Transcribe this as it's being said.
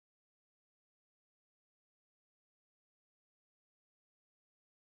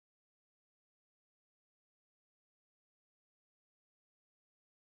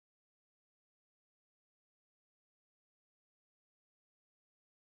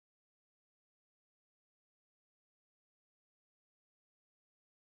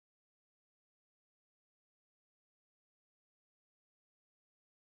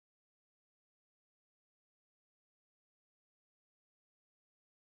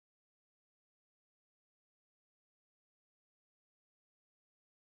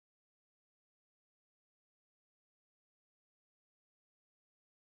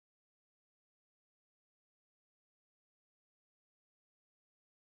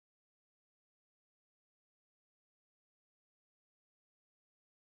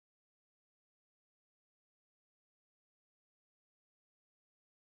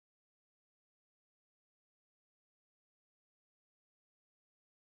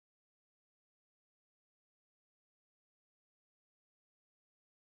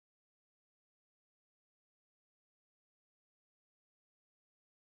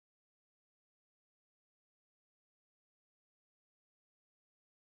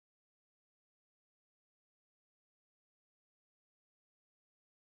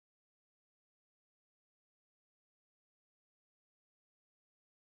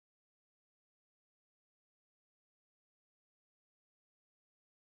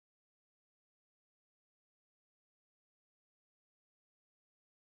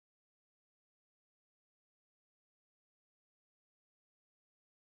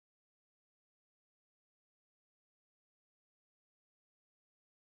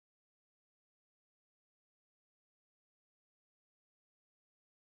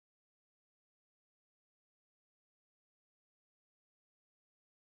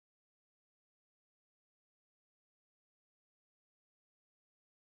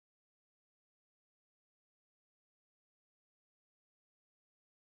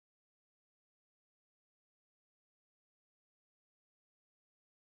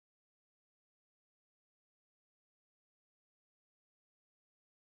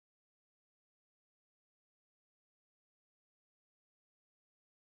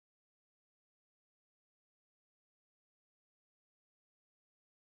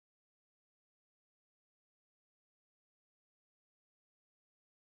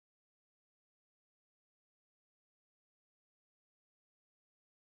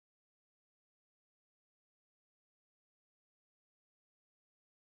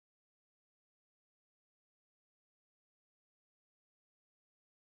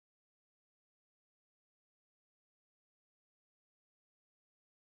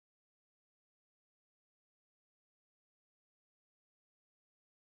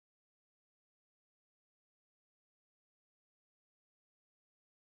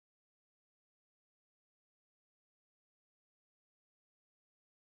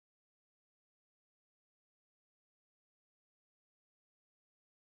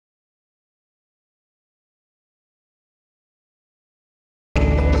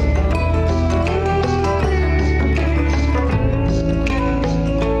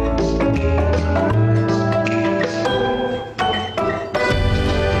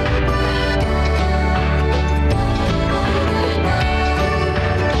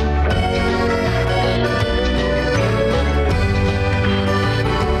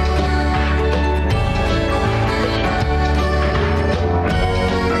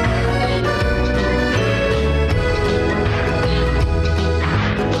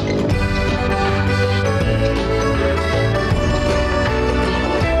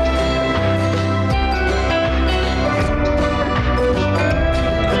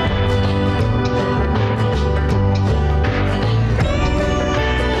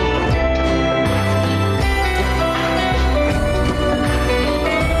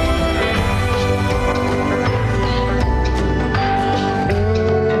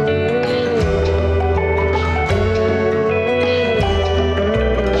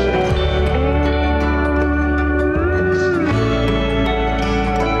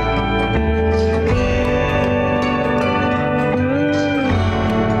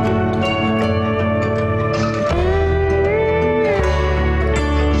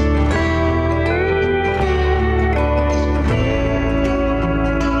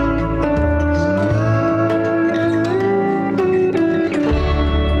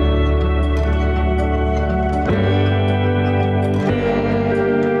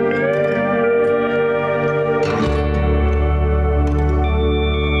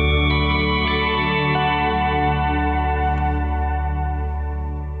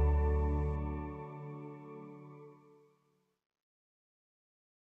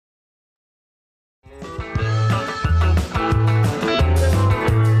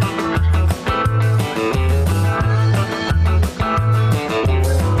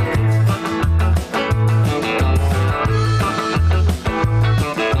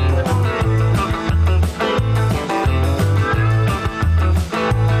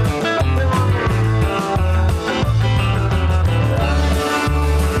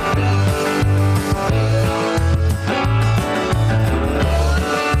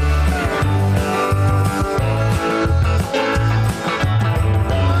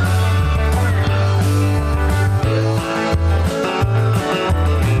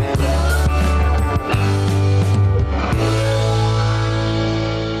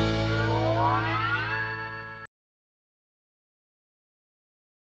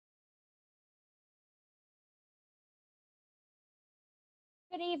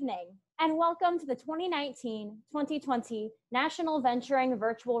Good evening, and welcome to the 2019-2020 National Venturing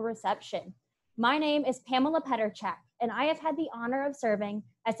Virtual Reception. My name is Pamela Peterchak, and I have had the honor of serving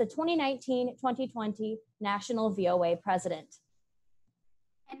as the 2019-2020 National VOA President.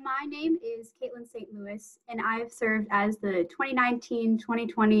 And my name is Caitlin St. Louis, and I've served as the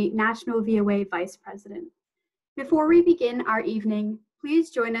 2019-2020 National VOA Vice President. Before we begin our evening, please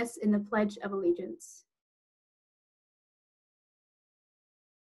join us in the Pledge of Allegiance.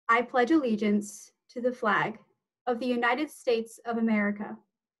 I pledge allegiance to the flag of the United States of America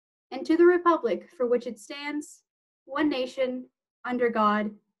and to the republic for which it stands, one nation, under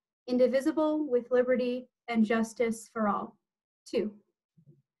God, indivisible, with liberty and justice for all. 2.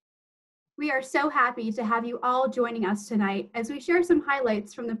 We are so happy to have you all joining us tonight as we share some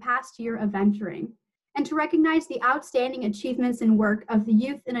highlights from the past year of venturing and to recognize the outstanding achievements and work of the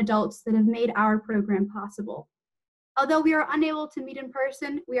youth and adults that have made our program possible. Although we are unable to meet in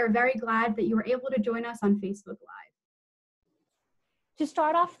person, we are very glad that you were able to join us on Facebook Live. To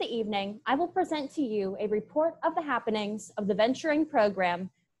start off the evening, I will present to you a report of the happenings of the Venturing program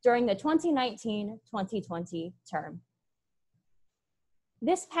during the 2019-2020 term.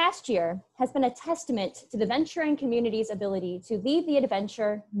 This past year has been a testament to the venturing community's ability to lead the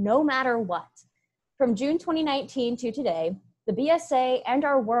adventure no matter what. From June 2019 to today, the BSA and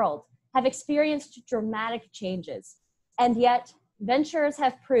our world have experienced dramatic changes. And yet, venturers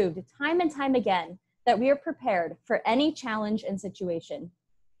have proved time and time again that we are prepared for any challenge and situation.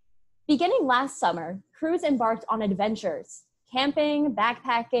 Beginning last summer, crews embarked on adventures, camping,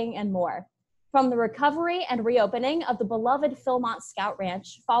 backpacking, and more. From the recovery and reopening of the beloved Philmont Scout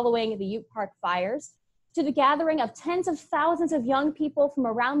Ranch following the Ute Park fires, to the gathering of tens of thousands of young people from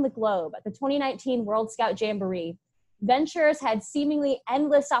around the globe at the 2019 World Scout Jamboree, venturers had seemingly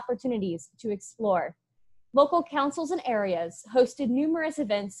endless opportunities to explore. Local councils and areas hosted numerous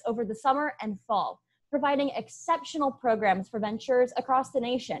events over the summer and fall, providing exceptional programs for venturers across the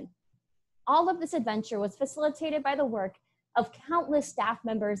nation. All of this adventure was facilitated by the work of countless staff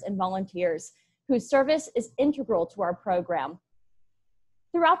members and volunteers whose service is integral to our program.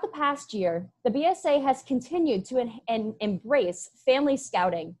 Throughout the past year, the BSA has continued to embrace family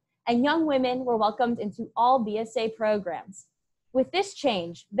scouting, and young women were welcomed into all BSA programs. With this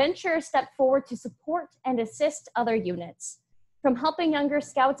change, venturers stepped forward to support and assist other units. From helping younger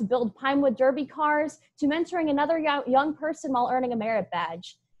scouts build Pinewood Derby cars to mentoring another young person while earning a merit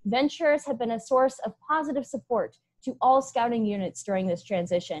badge, venturers have been a source of positive support to all scouting units during this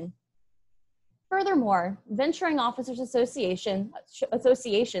transition. Furthermore, venturing officers associations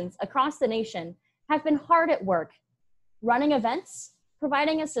across the nation have been hard at work, running events,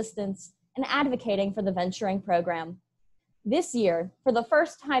 providing assistance, and advocating for the venturing program. This year, for the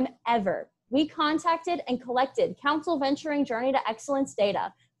first time ever, we contacted and collected Council Venturing Journey to Excellence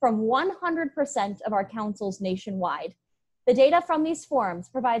data from 100% of our councils nationwide. The data from these forums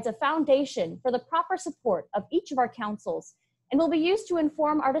provides a foundation for the proper support of each of our councils and will be used to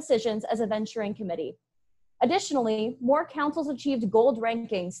inform our decisions as a venturing committee. Additionally, more councils achieved gold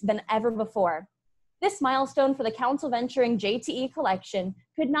rankings than ever before. This milestone for the Council Venturing JTE collection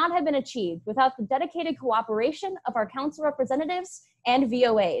could not have been achieved without the dedicated cooperation of our council representatives and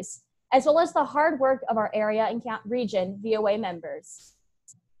VOAs, as well as the hard work of our area and region VOA members.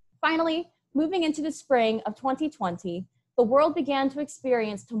 Finally, moving into the spring of 2020, the world began to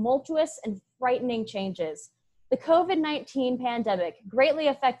experience tumultuous and frightening changes. The COVID-19 pandemic greatly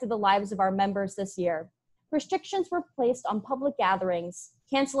affected the lives of our members this year. Restrictions were placed on public gatherings,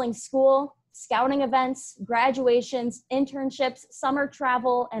 canceling school, scouting events, graduations, internships, summer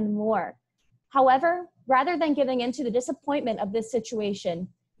travel, and more. However, rather than giving in to the disappointment of this situation,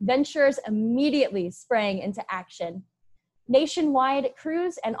 venturers immediately sprang into action. Nationwide,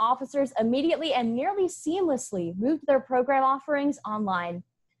 crews and officers immediately and nearly seamlessly moved their program offerings online.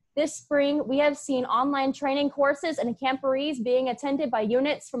 This spring, we have seen online training courses and camporees being attended by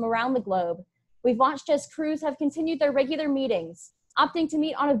units from around the globe. We've watched as crews have continued their regular meetings, opting to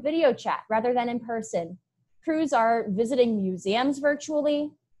meet on a video chat rather than in person. Crews are visiting museums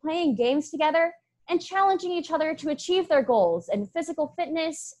virtually, playing games together, and challenging each other to achieve their goals in physical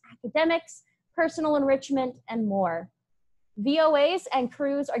fitness, academics, personal enrichment, and more. VOAs and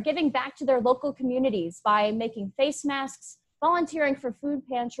crews are giving back to their local communities by making face masks, volunteering for food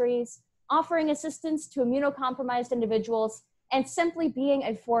pantries, offering assistance to immunocompromised individuals, and simply being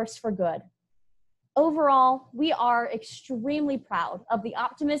a force for good. Overall, we are extremely proud of the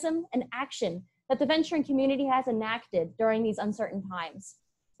optimism and action that the venturing community has enacted during these uncertain times.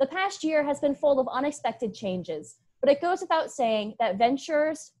 The past year has been full of unexpected changes, but it goes without saying that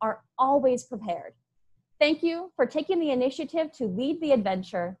venturers are always prepared. Thank you for taking the initiative to lead the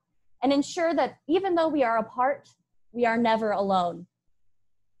adventure and ensure that even though we are apart, we are never alone.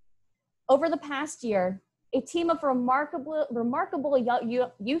 Over the past year, a team of remarkable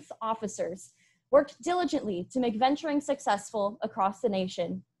youth officers worked diligently to make venturing successful across the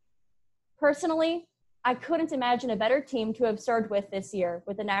nation. Personally, I couldn't imagine a better team to have served with this year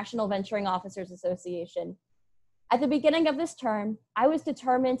with the National Venturing Officers Association. At the beginning of this term, I was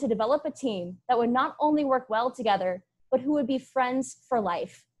determined to develop a team that would not only work well together, but who would be friends for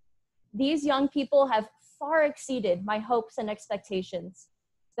life. These young people have far exceeded my hopes and expectations.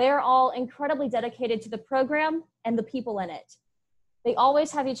 They are all incredibly dedicated to the program and the people in it. They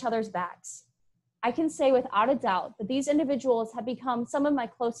always have each other's backs. I can say without a doubt that these individuals have become some of my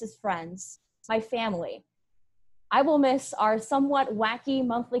closest friends, my family. I will miss our somewhat wacky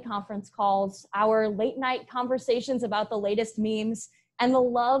monthly conference calls, our late night conversations about the latest memes, and the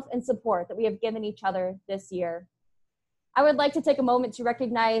love and support that we have given each other this year. I would like to take a moment to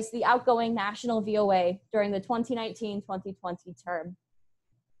recognize the outgoing National VOA during the 2019-2020 term.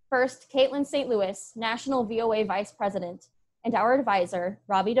 First, Caitlin St. Louis, National VOA Vice President, and our advisor,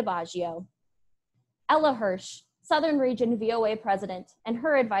 Robbie DiBaggio. Ella Hirsch, Southern Region VOA President, and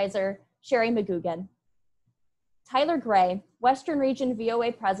her advisor, Sherry McGugan. Tyler Gray, Western Region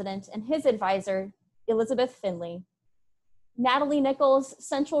VOA President, and his advisor, Elizabeth Finley. Natalie Nichols,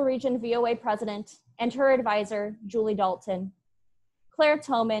 Central Region VOA President, and her advisor, Julie Dalton. Claire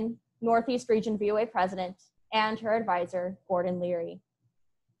Toman, Northeast Region VOA President, and her advisor, Gordon Leary.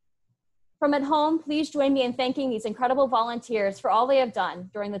 From at home, please join me in thanking these incredible volunteers for all they have done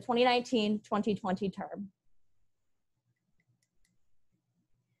during the 2019-2020 term.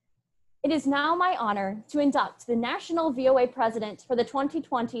 It is now my honor to induct the National VOA President for the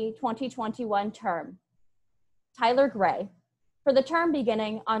 2020-2021 term, Tyler Gray, for the term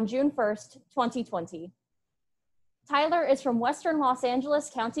beginning on June 1st, 2020. Tyler is from Western Los Angeles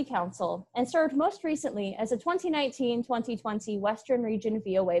County Council and served most recently as a 2019-2020 Western Region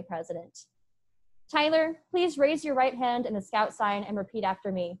VOA President. Tyler, please raise your right hand in the Scout sign and repeat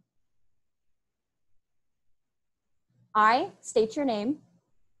after me. I state your name.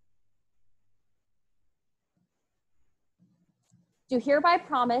 Do hereby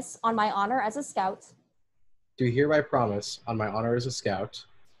promise on my honor as a Scout. Do hereby promise on my honor as a Scout.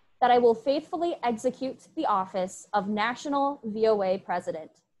 That I will faithfully execute the office of National VOA President.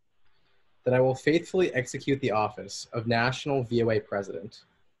 That I will faithfully execute the office of National VOA President.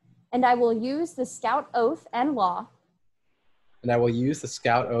 And I will use the Scout Oath and Law. And I will use the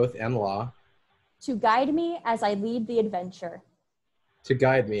Scout Oath and Law. To guide me as I lead the adventure. To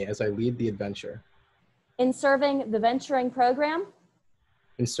guide me as I lead the adventure. In serving the Venturing Program.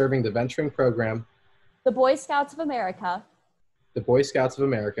 In serving the Venturing Program. The Boy Scouts of America. The Boy Scouts of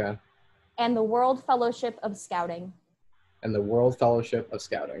America. And the World Fellowship of Scouting. And the World Fellowship of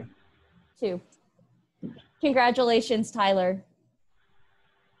Scouting. 2. Congratulations, Tyler.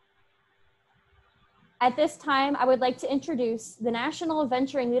 At this time, I would like to introduce the National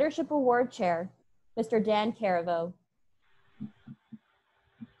Venturing Leadership Award Chair, Mr. Dan Caraveau.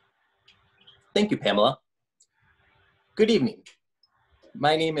 Thank you, Pamela. Good evening.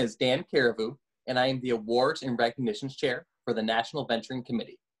 My name is Dan Caraveau, and I am the Awards and Recognitions Chair for the National Venturing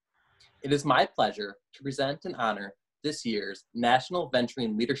Committee. It is my pleasure to present and honor this year's National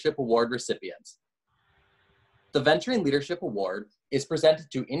Venturing Leadership Award recipients. The Venturing Leadership Award is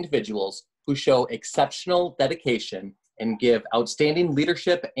presented to individuals who show exceptional dedication and give outstanding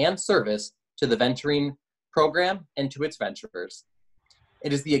leadership and service to the venturing program and to its venturers.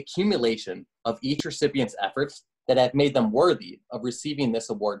 It is the accumulation of each recipient's efforts that have made them worthy of receiving this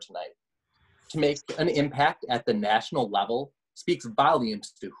award tonight. To make an impact at the national level speaks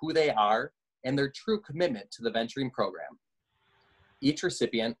volumes to who they are and their true commitment to the venturing program. Each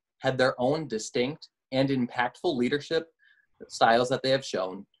recipient had their own distinct and impactful leadership styles that they have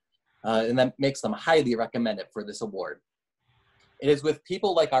shown, and that makes them highly recommended for this award. It is with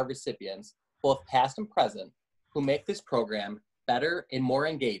people like our recipients, both past and present, who make this program better and more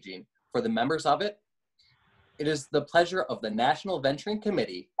engaging for the members of it. It is the pleasure of the National Venturing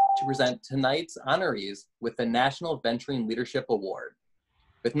Committee to present tonight's honorees with the National Venturing Leadership Award.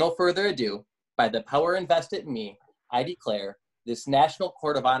 With no further ado, by the power invested in me, I declare this National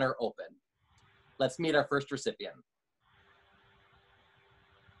Court of Honor open. Let's meet our first recipient.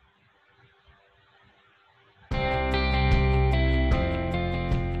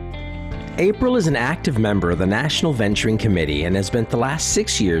 April is an active member of the National Venturing Committee and has spent the last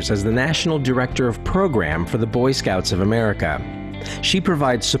 6 years as the National Director of Program for the Boy Scouts of America. She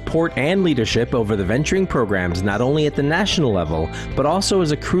provides support and leadership over the venturing programs not only at the national level, but also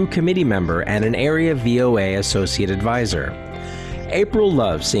as a crew committee member and an area VOA associate advisor. April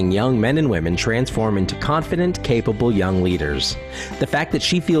loves seeing young men and women transform into confident, capable young leaders. The fact that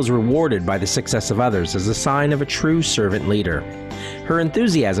she feels rewarded by the success of others is a sign of a true servant leader. Her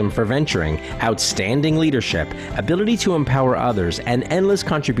enthusiasm for venturing, outstanding leadership, ability to empower others, and endless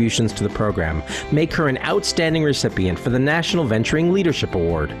contributions to the program make her an outstanding recipient for the National Venturing Leadership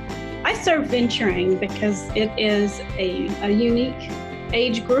Award. I serve venturing because it is a unique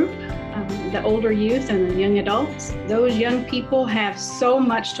age group. The older youth and the young adults. Those young people have so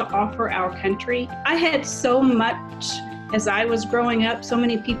much to offer our country. I had so much as I was growing up. So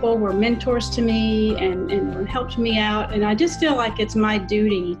many people were mentors to me and helped me out. And I just feel like it's my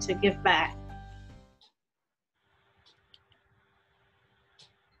duty to give back.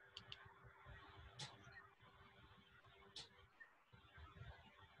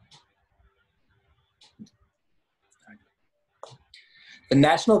 The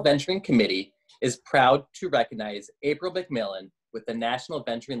National Venturing Committee is proud to recognize April McMillan with the National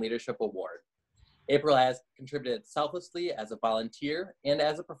Venturing Leadership Award. April has contributed selflessly as a volunteer and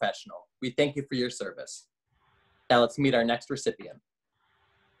as a professional. We thank you for your service. Now let's meet our next recipient.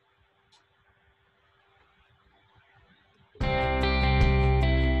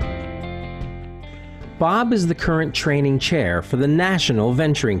 Bob is the current training chair for the National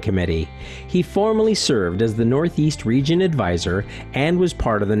Venturing Committee. He formerly served as the Northeast Region Advisor and was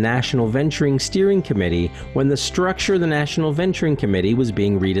part of the National Venturing Steering Committee when the structure of the National Venturing Committee was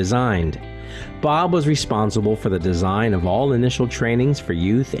being redesigned. Bob was responsible for the design of all initial trainings for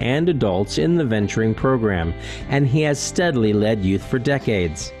youth and adults in the venturing program, and he has steadily led youth for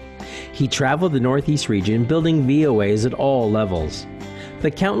decades. He traveled the Northeast region building VOAs at all levels. The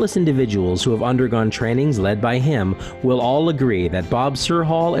countless individuals who have undergone trainings led by him will all agree that Bob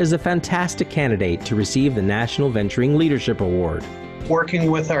Serhall is a fantastic candidate to receive the National Venturing Leadership Award. Working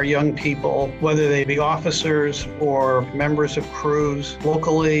with our young people, whether they be officers or members of crews,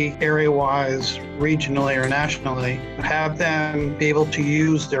 locally, area-wise, regionally, or nationally, have them be able to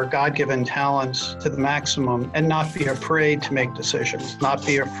use their God-given talents to the maximum and not be afraid to make decisions, not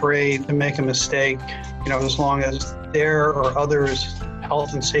be afraid to make a mistake, as long as their or others'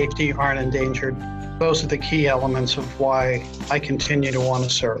 health and safety aren't endangered. Those are the key elements of why I continue to want to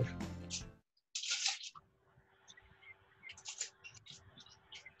serve.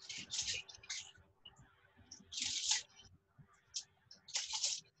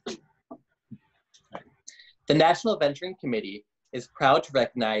 The National Venturing Committee is proud to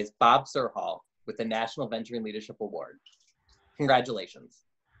recognize Bob Serhall with the National Venturing Leadership Award. Congratulations.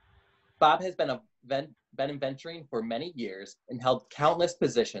 Bob has been in venturing for many years and held countless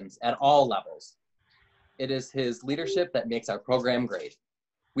positions at all levels. It is his leadership that makes our program great.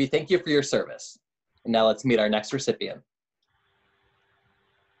 We thank you for your service. And now let's meet our next recipient.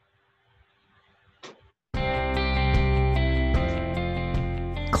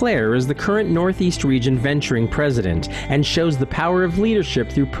 Claire is the current Northeast Region Venturing President and shows the power of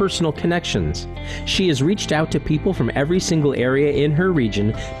leadership through personal connections. She has reached out to people from every single area in her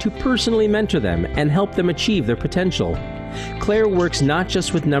region to personally mentor them and help them achieve their potential. Claire works not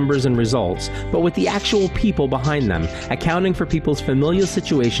just with numbers and results, but with the actual people behind them, accounting for people's familial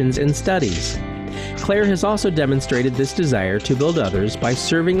situations and studies. Claire has also demonstrated this desire to build others by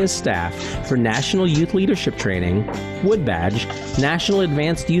serving as staff for National Youth Leadership Training, Wood Badge, National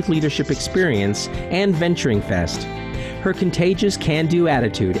Advanced Youth Leadership Experience, and Venturing Fest. Her contagious can-do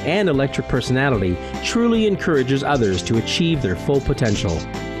attitude and electric personality truly encourages others to achieve their full potential.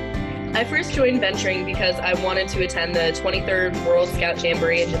 I first joined venturing because I wanted to attend the 23rd World Scout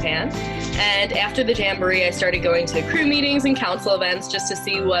Jamboree in Japan. And after the Jamboree, I started going to crew meetings and council events just to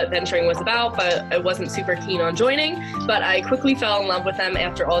see what venturing was about, but I wasn't super keen on joining. But I quickly fell in love with them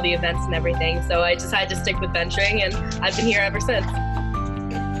after all the events and everything. So I decided to stick with venturing, and I've been here ever since.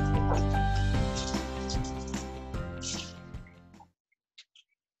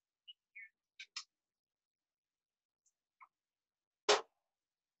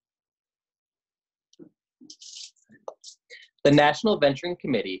 The National Venturing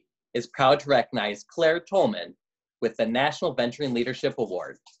Committee is proud to recognize Claire Tolman with the National Venturing Leadership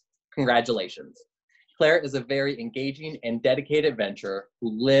Award. Congratulations. Claire is a very engaging and dedicated venturer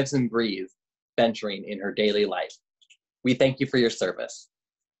who lives and breathes venturing in her daily life. We thank you for your service.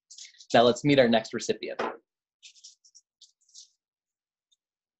 Now let's meet our next recipient.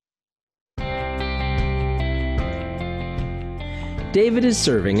 David is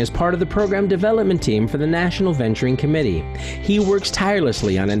serving as part of the program development team for the National Venturing Committee. He works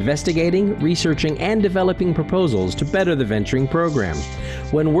tirelessly on investigating, researching, and developing proposals to better the venturing program.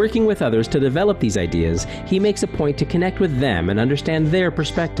 When working with others to develop these ideas, he makes a point to connect with them and understand their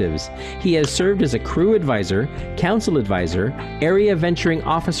perspectives. He has served as a crew advisor, council advisor, Area Venturing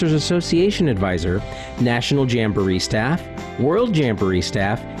Officers Association advisor, National Jamboree staff, World Jamboree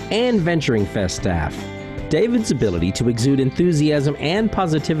staff, and Venturing Fest staff. David's ability to exude enthusiasm and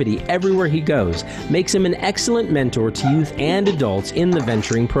positivity everywhere he goes makes him an excellent mentor to youth and adults in the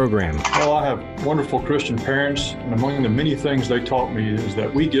venturing program. Well, I have wonderful Christian parents, and among the many things they taught me is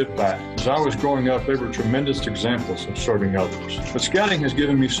that we give back. As I was growing up, they were tremendous examples of serving others. But scouting has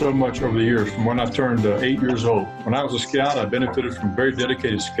given me so much over the years from when I turned 8 years old. When I was a scout, I benefited from very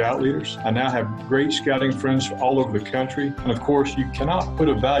dedicated scout leaders. I now have great scouting friends all over the country. And of course, you cannot put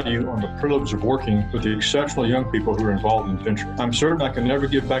a value on the privilege of working with the exceptional young people who are involved in venturing. I'm certain I can never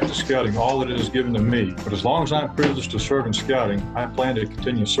give back to scouting all that it has given to me, but as long as I'm privileged to serve in scouting, I plan to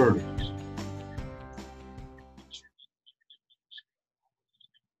continue serving.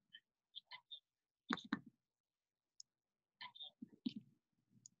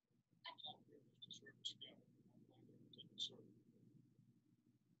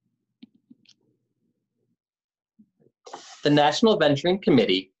 The National Venturing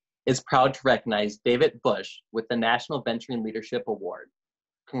Committee is proud to recognize David Bush with the National Venturing Leadership Award.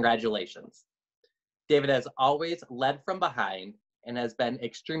 Congratulations. David has always led from behind and has been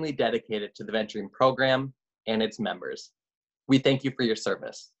extremely dedicated to the venturing program and its members. We thank you for your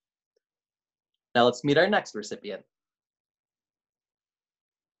service. Now let's meet our next recipient.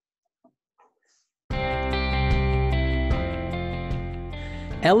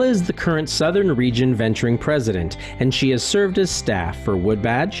 Ella is the current Southern Region Venturing President, and she has served as staff for Wood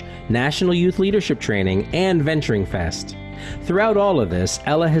Badge, National Youth Leadership Training, and Venturing Fest. Throughout all of this,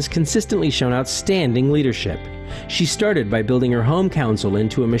 Ella has consistently shown outstanding leadership. She started by building her home council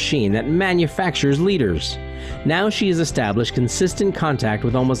into a machine that manufactures leaders. Now she has established consistent contact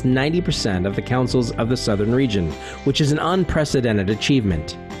with almost 90% of the councils of the Southern Region, which is an unprecedented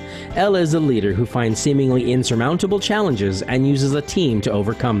achievement. Ella is a leader who finds seemingly insurmountable challenges and uses a team to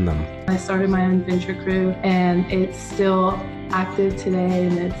overcome them. I started my own venture crew, and it's still active today,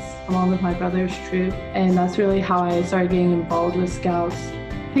 and it's along with my brother's troop, and that's really how I started getting involved with Scouts.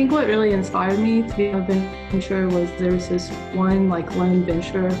 I think what really inspired me to be a venturer was there was this one lone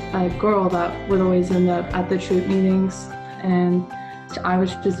venturer, a girl that would always end up at the troop meetings, and I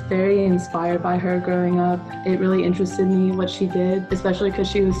was just very inspired by her growing up. It really interested me what she did, especially because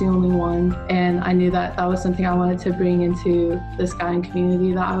she was the only one. And I knew that that was something I wanted to bring into the scouting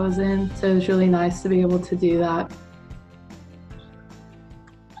community that I was in. So it was really nice to be able to do that.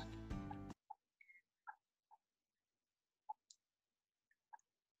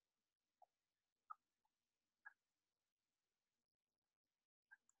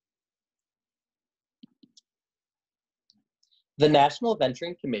 The National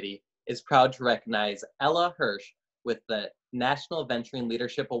Venturing Committee is proud to recognize Ella Hirsch with the National Venturing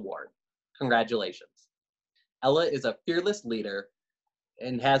Leadership Award. Congratulations. Ella is a fearless leader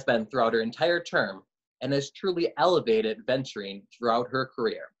and has been throughout her entire term and has truly elevated venturing throughout her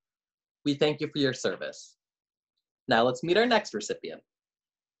career. We thank you for your service. Now let's meet our next recipient.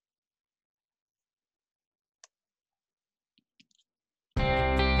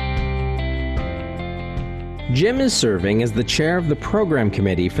 Jim is serving as the chair of the program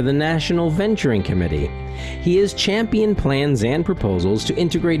committee for the National Venturing Committee. He has championed plans and proposals to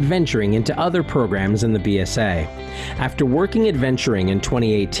integrate venturing into other programs in the BSA. After working at Venturing in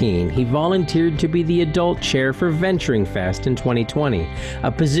 2018, he volunteered to be the adult chair for Venturing Fest in 2020,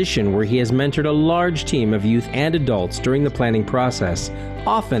 a position where he has mentored a large team of youth and adults during the planning process,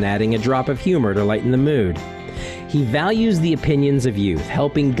 often adding a drop of humor to lighten the mood. He values the opinions of youth,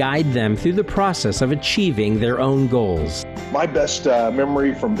 helping guide them through the process of achieving their own goals. My best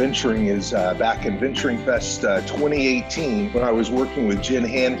memory from venturing is back in Venturing Fest 2018 when I was working with Jen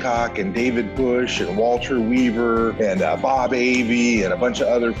Hancock and David Bush and Walter Weaver and Bob Avey and a bunch of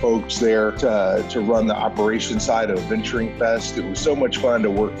other folks there to run the operation side of Venturing Fest. It was so much fun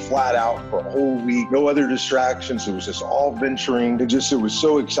to work flat out for a whole week, no other distractions. It was just all venturing. It was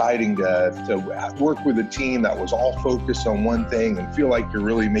so exciting to work with a team that was all focused on one thing and feel like you're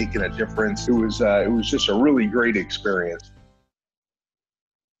really making a difference. It was just a really great experience.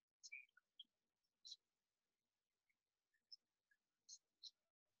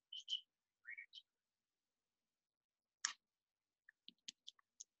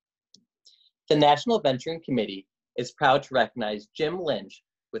 The National Venturing Committee is proud to recognize Jim Lynch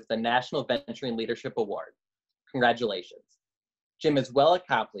with the National Venturing Leadership Award. Congratulations. Jim is well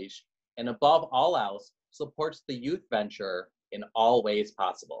accomplished and above all else supports the youth venture in all ways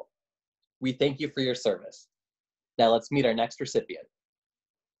possible. We thank you for your service. Now let's meet our next recipient.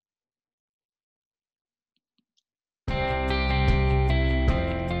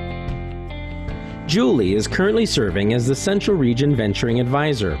 Julie is currently serving as the Central Region Venturing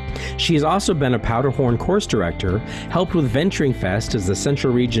Advisor. She has also been a Powderhorn Course Director, helped with Venturing Fest as the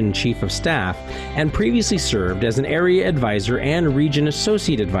Central Region Chief of Staff, and previously served as an Area Advisor and Region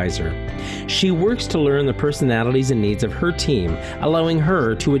Associate Advisor. She works to learn the personalities and needs of her team, allowing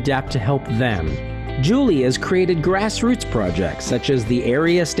her to adapt to help them. Julie has created grassroots projects such as the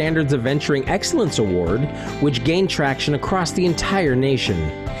Area Standards of Venturing Excellence Award, which gained traction across the entire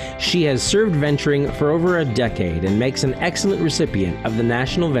nation. She has served venturing for over a decade and makes an excellent recipient of the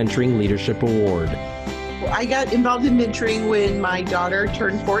National Venturing Leadership Award. I got involved in venturing when my daughter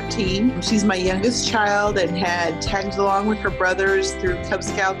turned 14. She's my youngest child and had tagged along with her brothers through Cub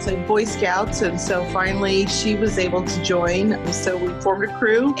Scouts and Boy Scouts, and so finally she was able to join. So we formed a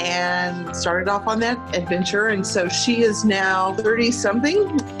crew and started off on that adventure, and so she is now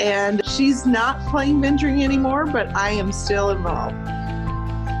 30-something, and she's not playing venturing anymore, but I am still involved.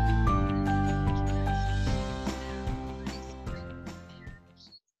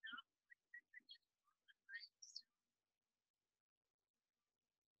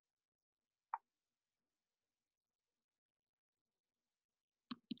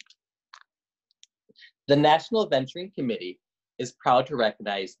 The National Venturing Committee is proud to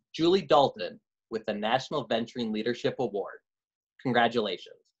recognize Julie Dalton with the National Venturing Leadership Award.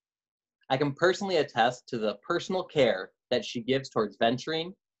 Congratulations. I can personally attest to the personal care that she gives towards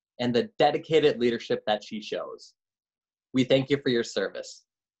venturing and the dedicated leadership that she shows. We thank you for your service.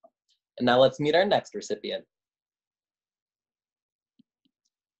 And now let's meet our next recipient.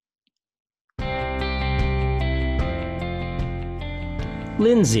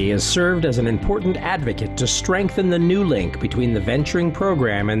 Lindsay has served as an important advocate to strengthen the new link between the venturing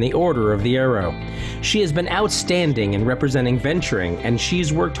program and the Order of the Arrow. She has been outstanding in representing venturing, and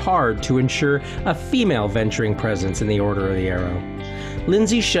she's worked hard to ensure a female venturing presence in the Order of the Arrow.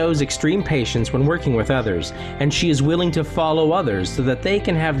 Lindsay shows extreme patience when working with others, and she is willing to follow others so that they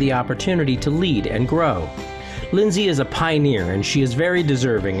can have the opportunity to lead and grow. Lindsay is a pioneer, and she is very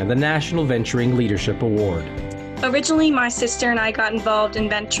deserving of the National Venturing Leadership Award. Originally, my sister and I got involved in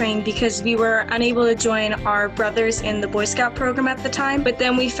venturing because we were unable to join our brothers in the Boy Scout program at the time, but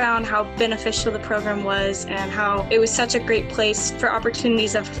then we found how beneficial the program was and how it was such a great place for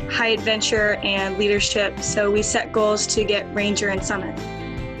opportunities of high adventure and leadership, so we set goals to get Ranger and Summit.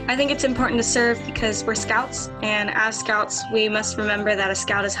 I think it's important to serve because we're Scouts, and as Scouts, we must remember that a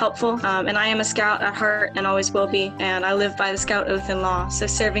Scout is helpful, and I am a Scout at heart and always will be, and I live by the Scout Oath and Law, so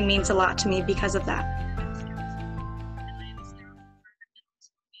serving means a lot to me because of that.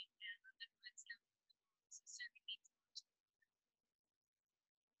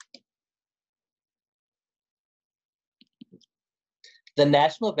 The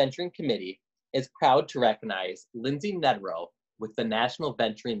National Venturing Committee is proud to recognize Lindsay Nedrow with the National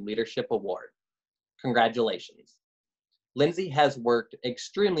Venturing Leadership Award. Congratulations. Lindsay has worked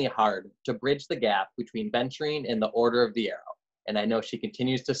extremely hard to bridge the gap between venturing and the Order of the Arrow, and I know she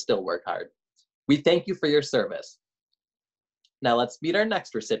continues to still work hard. We thank you for your service. Now let's meet our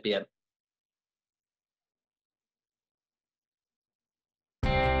next recipient.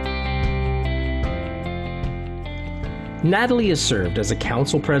 Natalie has served as a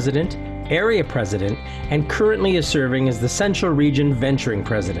council president, area president, and currently is serving as the Central Region Venturing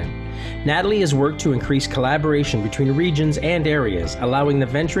President. Natalie has worked to increase collaboration between regions and areas, allowing the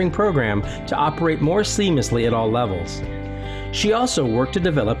venturing program to operate more seamlessly at all levels. She also worked to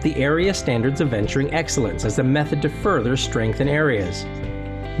develop the Area Standards of Venturing Excellence as a method to further strengthen areas.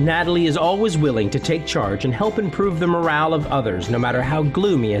 Natalie is always willing to take charge and help improve the morale of others, no matter how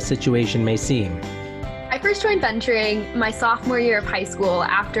gloomy a situation may seem. I first joined venturing my sophomore year of high school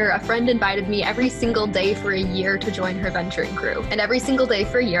after a friend invited me every single day for a year to join her venturing crew. And every single day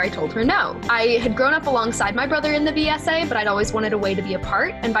for a year I told her no. I had grown up alongside my brother in the VSA, but I'd always wanted a way to be a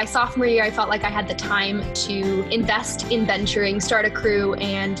part. And by sophomore year I felt like I had the time to invest in venturing, start a crew,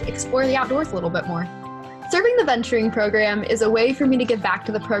 and explore the outdoors a little bit more. Serving the venturing program is a way for me to give back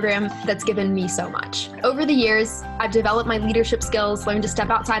to the program that's given me so much. Over the years, I've developed my leadership skills, learned to step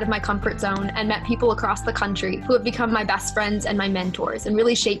outside of my comfort zone, and met people across the country who have become my best friends and my mentors and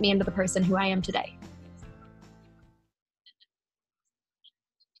really shaped me into the person who I am today.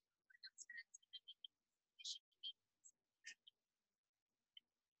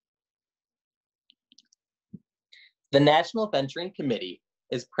 The National Venturing Committee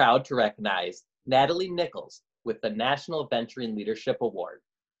is proud to recognize Natalie Nichols with the National Venturing Leadership Award.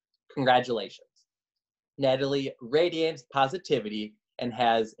 Congratulations. Natalie radiates positivity and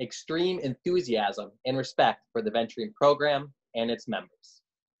has extreme enthusiasm and respect for the venturing program and its members.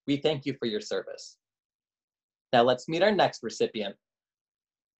 We thank you for your service. Now let's meet our next recipient.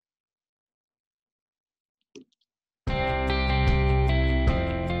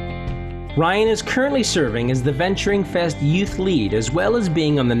 Ryan is currently serving as the Venturing Fest Youth Lead, as well as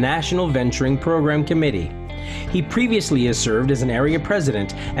being on the National Venturing Program Committee. He previously has served as an area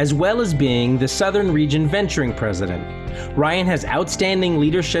president, as well as being the Southern Region Venturing President. Ryan has outstanding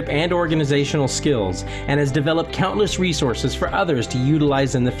leadership and organizational skills, and has developed countless resources for others to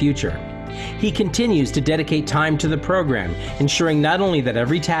utilize in the future. He continues to dedicate time to the program, ensuring not only that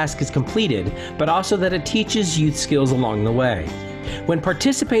every task is completed, but also that it teaches youth skills along the way. When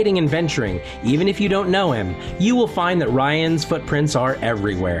participating in venturing, even if you don't know him, you will find that Ryan's footprints are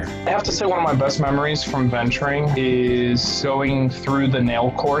everywhere. I have to say one of my best memories from venturing is going through the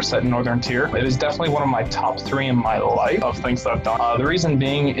NAIL course at Northern Tier. It is definitely one of my top 3 in my life of things that I've done. The reason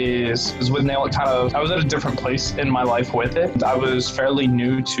being is with NAIL, I was at a different place in my life with it. I was fairly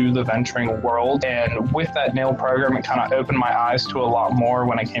new to the venturing world, and with that NAIL program, it kind of opened my eyes to a lot more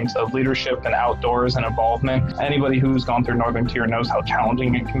when it came to leadership and outdoors and involvement. Anybody who's gone through Northern Tier knows how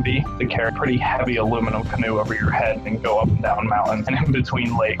challenging it can be to carry a pretty heavy aluminum canoe over your head and go up and down mountains and in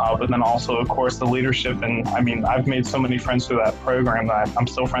between lakes. But then also, of course, the leadership. And I mean, I've made so many friends through that program that I'm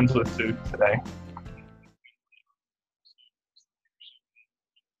still friends with today.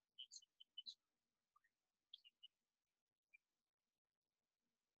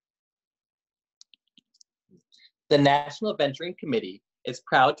 The National Venturing Committee is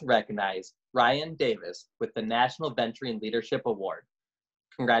proud to recognize Ryan Davis with the National Venturing Leadership Award.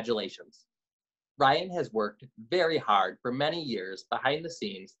 Congratulations. Ryan has worked very hard for many years behind the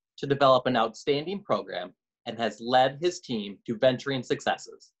scenes to develop an outstanding program and has led his team to venturing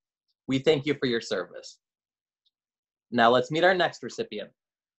successes. We thank you for your service. Now let's meet our next recipient.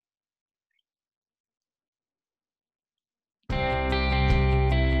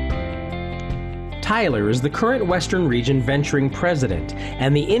 Tyler is the current Western Region Venturing President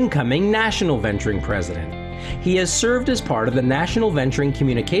and the incoming National Venturing President. He has served as part of the National Venturing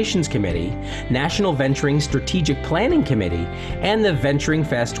Communications Committee, National Venturing Strategic Planning Committee, and the Venturing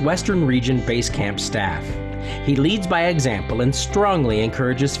Fest Western Region Base Camp staff. He leads by example and strongly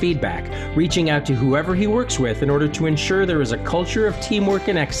encourages feedback, reaching out to whoever he works with in order to ensure there is a culture of teamwork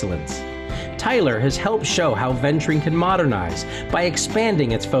and excellence. Tyler has helped show how venturing can modernize by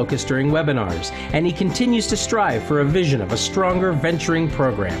expanding its focus during webinars, and he continues to strive for a vision of a stronger venturing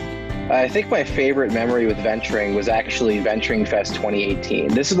program. I think my favorite memory with venturing was actually Venturing Fest 2018.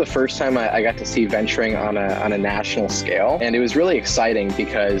 This is the first time I got to see venturing on a national scale, and it was really exciting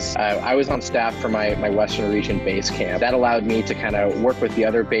because I was on staff for my Western Region base camp. That allowed me to kind of work with the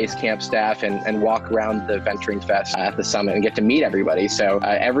other base camp staff and walk around the Venturing Fest at the summit and get to meet everybody. So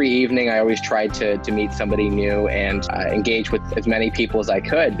every evening I always tried to meet somebody new and engage with as many people as I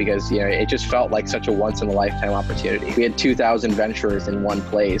could, because it just felt like such a once-in-a-lifetime opportunity. We had 2,000 venturers in one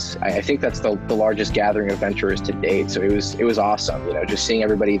place. I think that's the largest gathering of venturers to date. So it was awesome, just seeing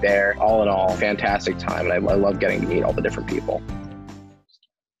everybody there. All in all, fantastic time. And I love getting to meet all the different people.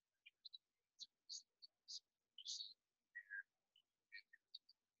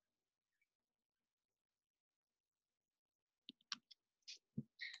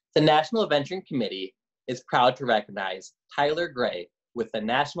 The National Venturing Committee is proud to recognize Tyler Gray with the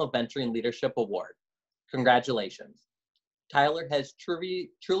National Venturing Leadership Award. Congratulations. Tyler has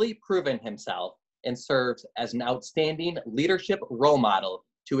truly proven himself and serves as an outstanding leadership role model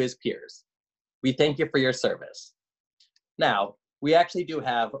to his peers. We thank you for your service. Now, we actually do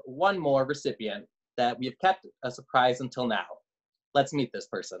have one more recipient that we've kept a surprise until now. Let's meet this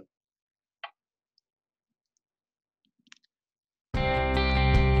person.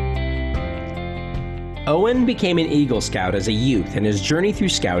 Owen became an Eagle Scout as a youth, and his journey through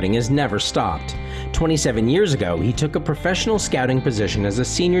scouting has never stopped. 27 years ago, he took a professional scouting position as a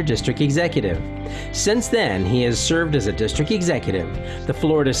senior district executive. Since then, he has served as a district executive, the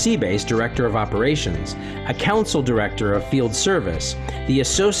Florida Sea Base Director of Operations, a council director of field service, the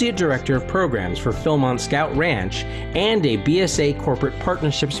associate director of programs for Philmont Scout Ranch, and a BSA corporate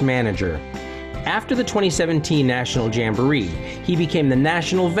partnerships manager. After the 2017 National Jamboree, he became the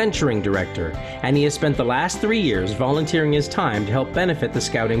National Venturing Director, and he has spent the last 3 years volunteering his time to help benefit the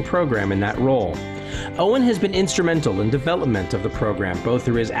scouting program in that role. Owen has been instrumental in development of the program, both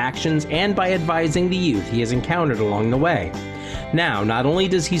through his actions and by advising the youth he has encountered along the way. Now, not only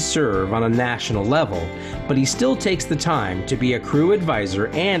does he serve on a national level, but he still takes the time to be a crew advisor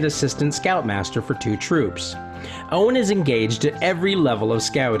and assistant scoutmaster for 2 troops. Owen is engaged at every level of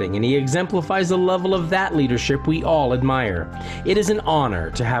scouting, and he exemplifies the level of that leadership we all admire. It is an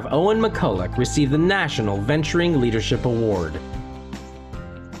honor to have Owen McCulloch receive the National Venturing Leadership Award.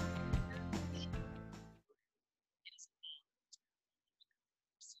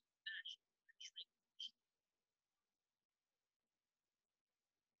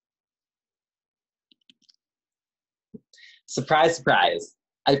 Surprise, surprise.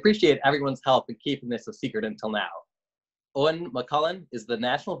 I appreciate everyone's help in keeping this a secret until now. Owen McCulloch is the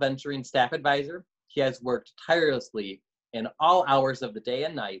National Venturing Staff Advisor. He has worked tirelessly in all hours of the day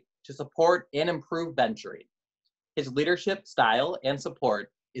and night to support and improve venturing. His leadership style and support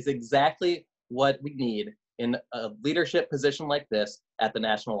is exactly what we need in a leadership position like this at the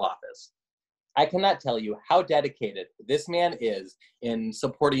national office. I cannot tell you how dedicated this man is in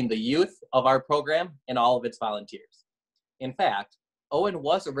supporting the youth of our program and all of its volunteers. In fact, Owen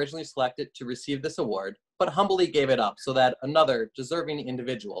was originally selected to receive this award, but humbly gave it up so that another deserving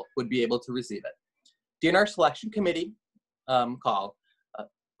individual would be able to receive it. During our selection committee call,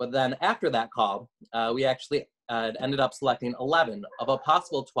 but then after that call, we actually ended up selecting 11 of a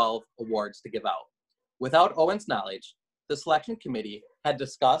possible 12 awards to give out. Without Owen's knowledge, the selection committee had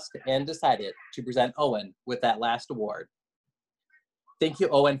discussed and decided to present Owen with that last award. Thank you,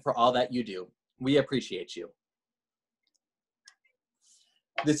 Owen, for all that you do. We appreciate you.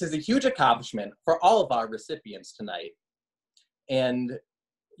 This is a huge accomplishment for all of our recipients tonight, and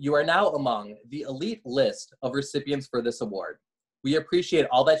you are now among the elite list of recipients for this award. We appreciate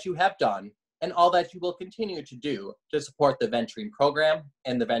all that you have done and all that you will continue to do to support the venturing program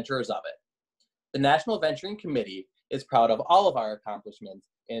and the venturers of it. The National Venturing Committee is proud of all of our accomplishments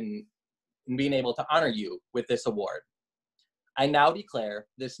in being able to honor you with this award. I now declare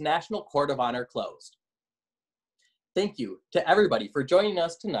this National Court of Honor closed. Thank you to everybody for joining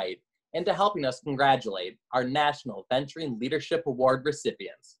us tonight and to helping us congratulate our National Venturing Leadership Award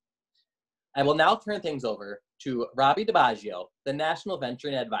recipients. I will now turn things over to Robbie DiBaggio, the National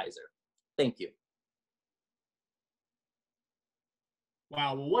Venturing Advisor. Thank you.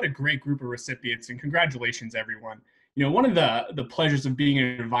 Wow, well, what a great group of recipients, and congratulations, everyone. You know, one of the pleasures of being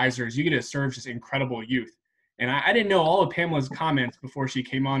an advisor is you get to serve just incredible youth. And I didn't know all of Pamela's comments before she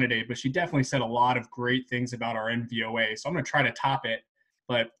came on today, but she definitely said a lot of great things about our NVOA. So I'm going to try to top it,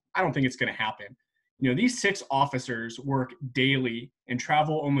 but I don't think it's going to happen. You know, these 6 officers work daily and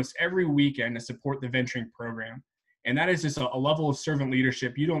travel almost every weekend to support the venturing program. And that is just a level of servant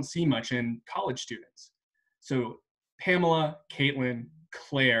leadership you don't see much in college students. So Pamela, Caitlin,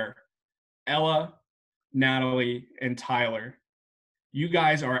 Claire, Ella, Natalie, and Tyler, you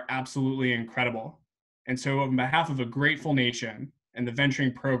guys are absolutely incredible. And so on behalf of a grateful nation and the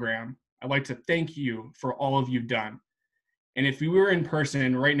venturing program, I'd like to thank you for all of you've done. And if you were in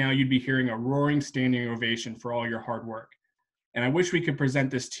person right now, you'd be hearing a roaring standing ovation for all your hard work. And I wish we could present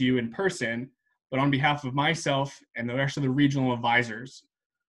this to you in person, but on behalf of myself and the rest of the regional advisors,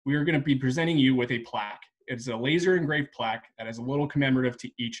 we are going to be presenting you with a plaque. It's a laser engraved plaque that is a little commemorative to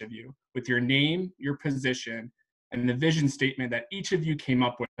each of you with your name, your position, and the vision statement that each of you came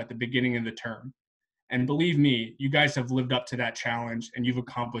up with at the beginning of the term. And believe me, you guys have lived up to that challenge and you've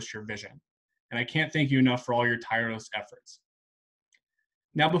accomplished your vision. And I can't thank you enough for all your tireless efforts.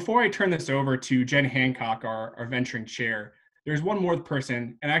 Now, before I turn this over to Jen Hancock, our venturing chair, there's one more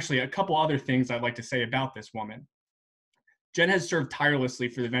person and actually a couple other things I'd like to say about this woman. Jen has served tirelessly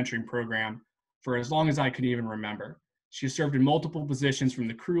for the venturing program for as long as I can even remember. She has served in multiple positions from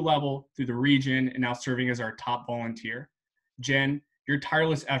the crew level through the region and now serving as our top volunteer. Jen, your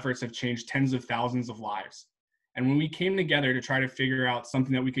tireless efforts have changed tens of thousands of lives. And when we came together to try to figure out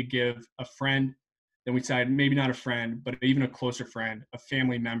something that we could give a friend, then we decided maybe not a friend, but even a closer friend, a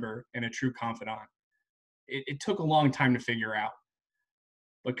family member, and a true confidant. It took a long time to figure out.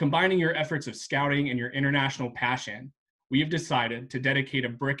 But combining your efforts of scouting and your international passion, we have decided to dedicate a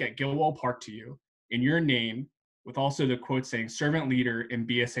brick at Gilwell Park to you in your name, with also the quote saying servant leader and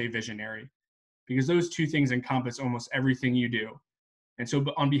BSA visionary, because those two things encompass almost everything you do. And so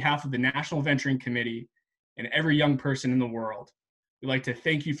on behalf of the National Venturing Committee and every young person in the world, we'd like to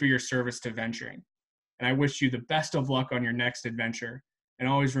thank you for your service to venturing. And I wish you the best of luck on your next adventure. And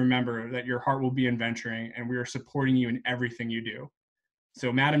always remember that your heart will be in venturing and we are supporting you in everything you do.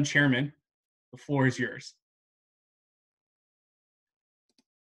 So Madam Chairman, the floor is yours.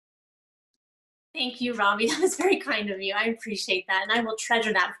 Thank you, Robbie. That was very kind of you. I appreciate that. And I will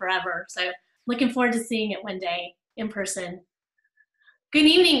treasure that forever. So looking forward to seeing it one day in person. Good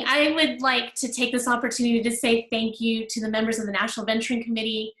evening. I would like to take this opportunity to say thank you to the members of the National Venturing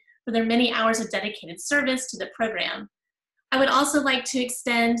Committee for their many hours of dedicated service to the program. I would also like to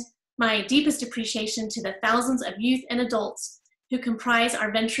extend My deepest appreciation to the thousands of youth and adults who comprise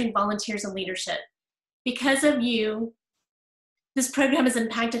our venturing volunteers and leadership. Because of you, this program has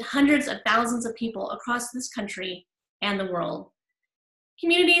impacted hundreds of thousands of people across this country and the world.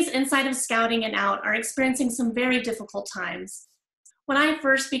 Communities inside of Scouting and out are experiencing some very difficult times. When I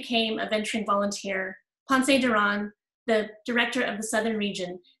first became a venturing volunteer, Ponce Duran, the director of the Southern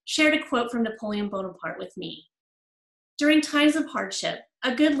region, shared a quote from Napoleon Bonaparte with me. During times of hardship,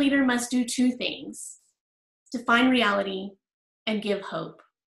 a good leader must do two things: define reality and give hope.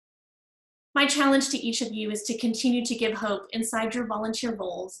 My challenge to each of you is to continue to give hope inside your volunteer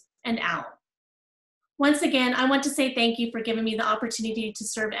roles and out. Once again, I want to say thank you for giving me the opportunity to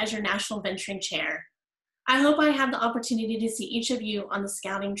serve as your National Venturing Chair. I hope I have the opportunity to see each of you on the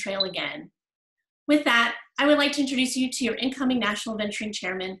Scouting Trail again. With that, I would like to introduce you to your incoming National Venturing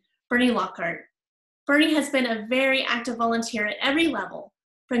Chairman, Bernie Lockhart. Bernie has been a very active volunteer at every level,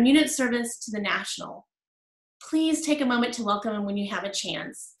 from unit service to the national. Please take a moment to welcome him when you have a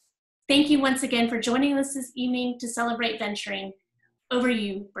chance. Thank you once again for joining us this evening to celebrate venturing. Over to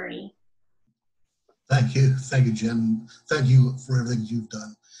you, Bernie. Thank you, Jen. Thank you for everything you've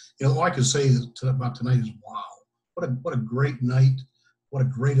done. You know, all I can say about tonight is, wow, what a great night, what a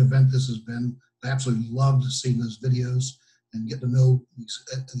great event this has been. I absolutely loved seeing those videos and get to know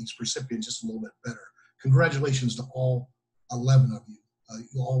these recipients just a little bit better. Congratulations to all 11 of you.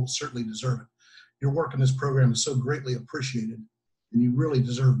 You all certainly deserve it. Your work in this program is so greatly appreciated, and you really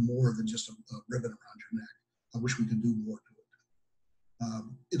deserve more than just a ribbon around your neck. I wish we could do more to it.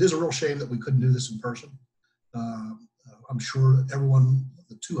 It is a real shame that we couldn't do this in person. I'm sure everyone,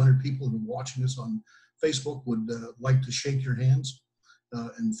 the 200 people who are watching this on Facebook, would like to shake your hands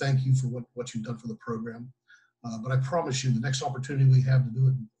and thank you for what you've done for the program. But I promise you, the next opportunity we have to do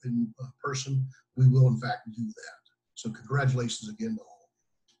it in person, we will in fact do that. So congratulations again to all.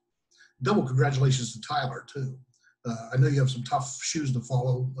 Double congratulations to Tyler too. I know you have some tough shoes to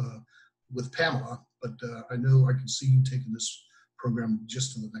follow with Pamela, but I know I can see you taking this program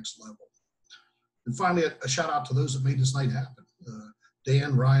just to the next level. And finally, a shout out to those that made this night happen.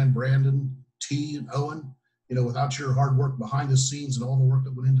 Dan, Ryan, Brandon, T, and Owen. You know, without your hard work behind the scenes and all the work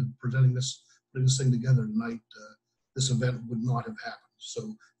that went into putting this thing together tonight, this event would not have happened.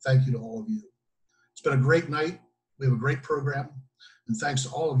 So thank you to all of you. It's been a great night. We have a great program. And thanks to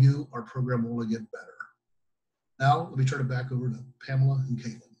all of you, our program will only get better. Now, let me turn it back over to Pamela and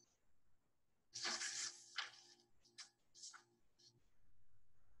Caitlin.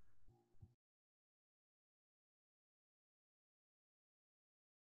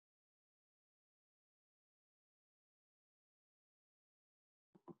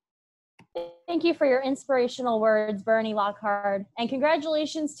 Thank you for your inspirational words, Bernie Lockhart, and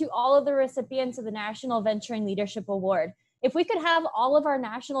congratulations to all of the recipients of the National Venturing Leadership Award. If we could have all of our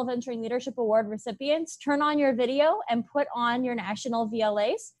National Venturing Leadership Award recipients turn on your video and put on your national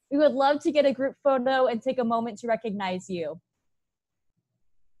VLAs, we would love to get a group photo and take a moment to recognize you.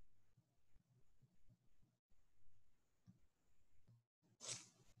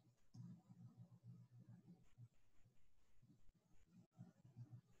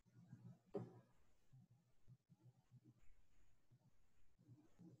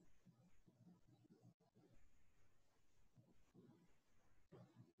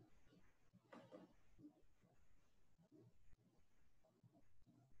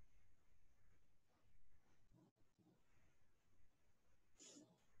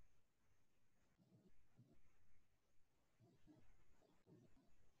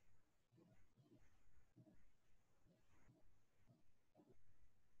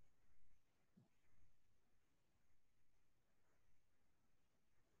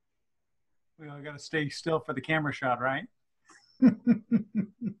 We all got to stay still for the camera shot, right?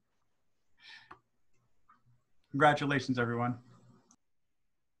 Congratulations, everyone.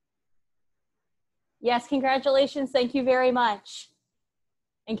 Yes, congratulations. Thank you very much.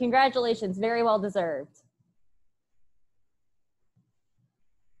 And congratulations, very well deserved.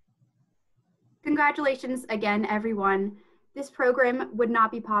 Congratulations again, everyone. This program would not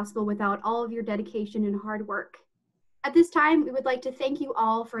be possible without all of your dedication and hard work. At this time, we would like to thank you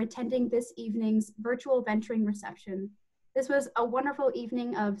all for attending this evening's virtual venturing reception. This was a wonderful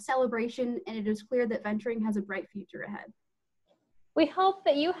evening of celebration, and it is clear that venturing has a bright future ahead. We hope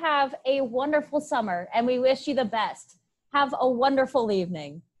that you have a wonderful summer, and we wish you the best. Have a wonderful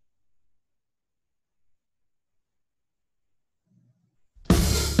evening.